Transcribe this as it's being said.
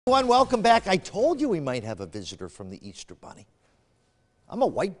Everyone, welcome back. I told you we might have a visitor from the Easter Bunny. I'm a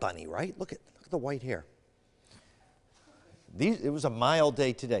white bunny, right? Look at the white hair. It was a mild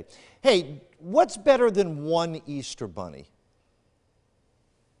day today. Hey, what's better than one Easter bunny?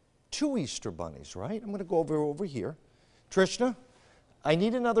 Two Easter bunnies, right? I'm going to go over here. Trishna, I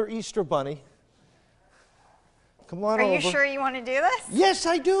need another Easter bunny. Come on over. Are you sure you want to do this? Yes,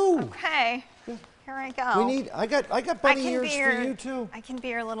 I do. Okay. Here I go. I got bunny ears for you too. I can be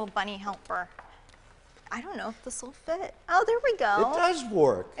your little bunny helper. I don't know if this will fit. Oh, there we go. It does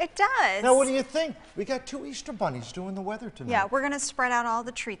work. It does. Now, what do you think? We got two Easter bunnies doing the weather tonight. Yeah, we're going to spread out all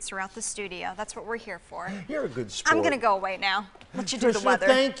the treats throughout the studio. That's what we're here for. You're a good sport. I'm going to go away now. Let you do the weather.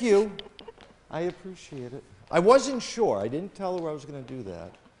 Thank you. I appreciate it. I wasn't sure. I didn't tell her I was going to do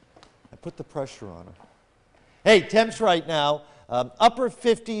that. I put the pressure on her. Hey, temps right now, upper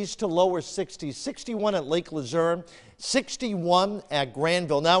 50s to lower 60s. 61 at Lake Luzerne, 61 at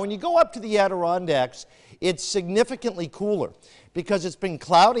Granville. Now, when you go up to the Adirondacks, it's significantly cooler because it's been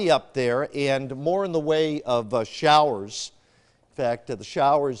cloudy up there and more in the way of showers. In fact, the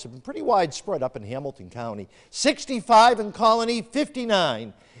showers have been pretty widespread up in Hamilton County. 65 in Colony,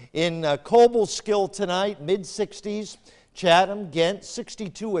 59 in Cobleskill tonight, mid-60s. Chatham, Ghent,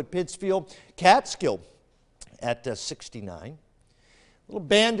 62 at Pittsfield. Catskill at 69. Little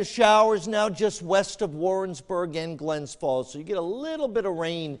band of showers now just west of Warrensburg and Glens Falls. So you get a little bit of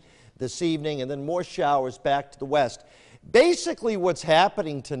rain this evening and then more showers back to the west. Basically what's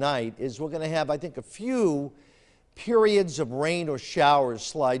happening tonight is we're going to have, I think, a few periods of rain or showers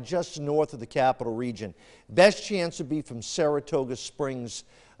slide just north of the capital region. Best chance would be from Saratoga Springs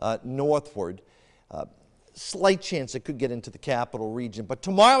northward. Slight chance it could get into the capital region. But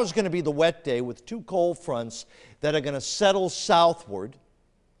tomorrow is going to be the wet day with two cold fronts that are going to settle southward.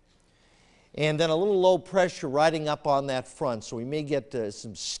 And then a little low pressure riding up on that front. So we may get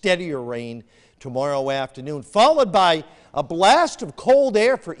some steadier rain tomorrow afternoon, followed by a blast of cold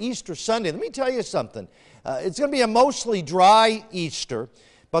air for Easter Sunday. Let me tell you something. It's going to be a mostly dry Easter,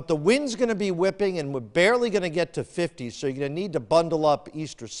 but the wind's going to be whipping and we're barely going to get to 50, so you're going to need to bundle up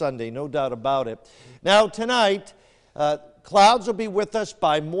Easter Sunday, no doubt about it. Now tonight, clouds will be with us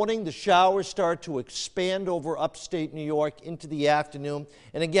by morning. The showers start to expand over upstate New York into the afternoon.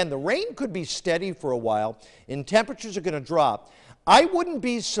 And again, the rain could be steady for a while and temperatures are going to drop. I wouldn't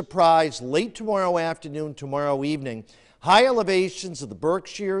be surprised late tomorrow afternoon, tomorrow evening, high elevations of the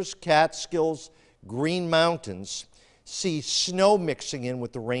Berkshires, Catskills, Green Mountains, see snow mixing in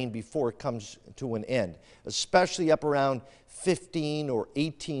with the rain before it comes to an end, especially up around 15 or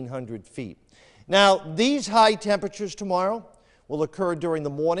 1,800 feet. Now, these high temperatures tomorrow will occur during the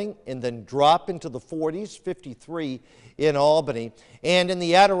morning and then drop into the 40s, 53 in Albany. And in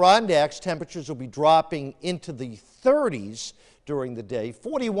the Adirondacks, temperatures will be dropping into the 30s during the day.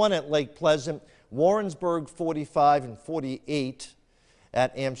 41 at Lake Pleasant, Warrensburg 45 and 48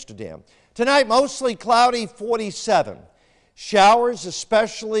 at Amsterdam. Tonight, mostly cloudy, 47. Showers,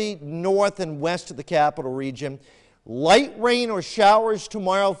 especially north and west of the capital region. Light rain or showers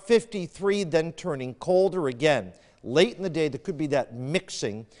tomorrow, 53, then turning colder again. Late in the day, there could be that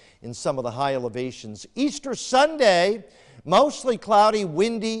mixing in some of the high elevations. Easter Sunday, mostly cloudy,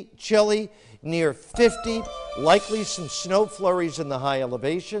 windy, chilly, near 50. Likely some snow flurries in the high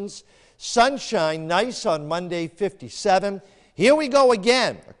elevations. Sunshine, nice on Monday, 57. Here we go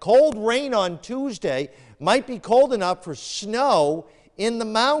again. A cold rain on Tuesday. Might be cold enough for snow in the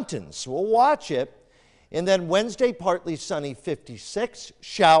mountains. We'll watch it. And then Wednesday, partly sunny, 56.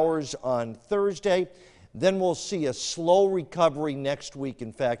 Showers on Thursday. Then we'll see a slow recovery next week.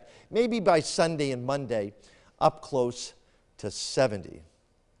 In fact, maybe by Sunday and Monday, up close to 70.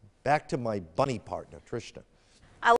 Back to my bunny partner, Trishna.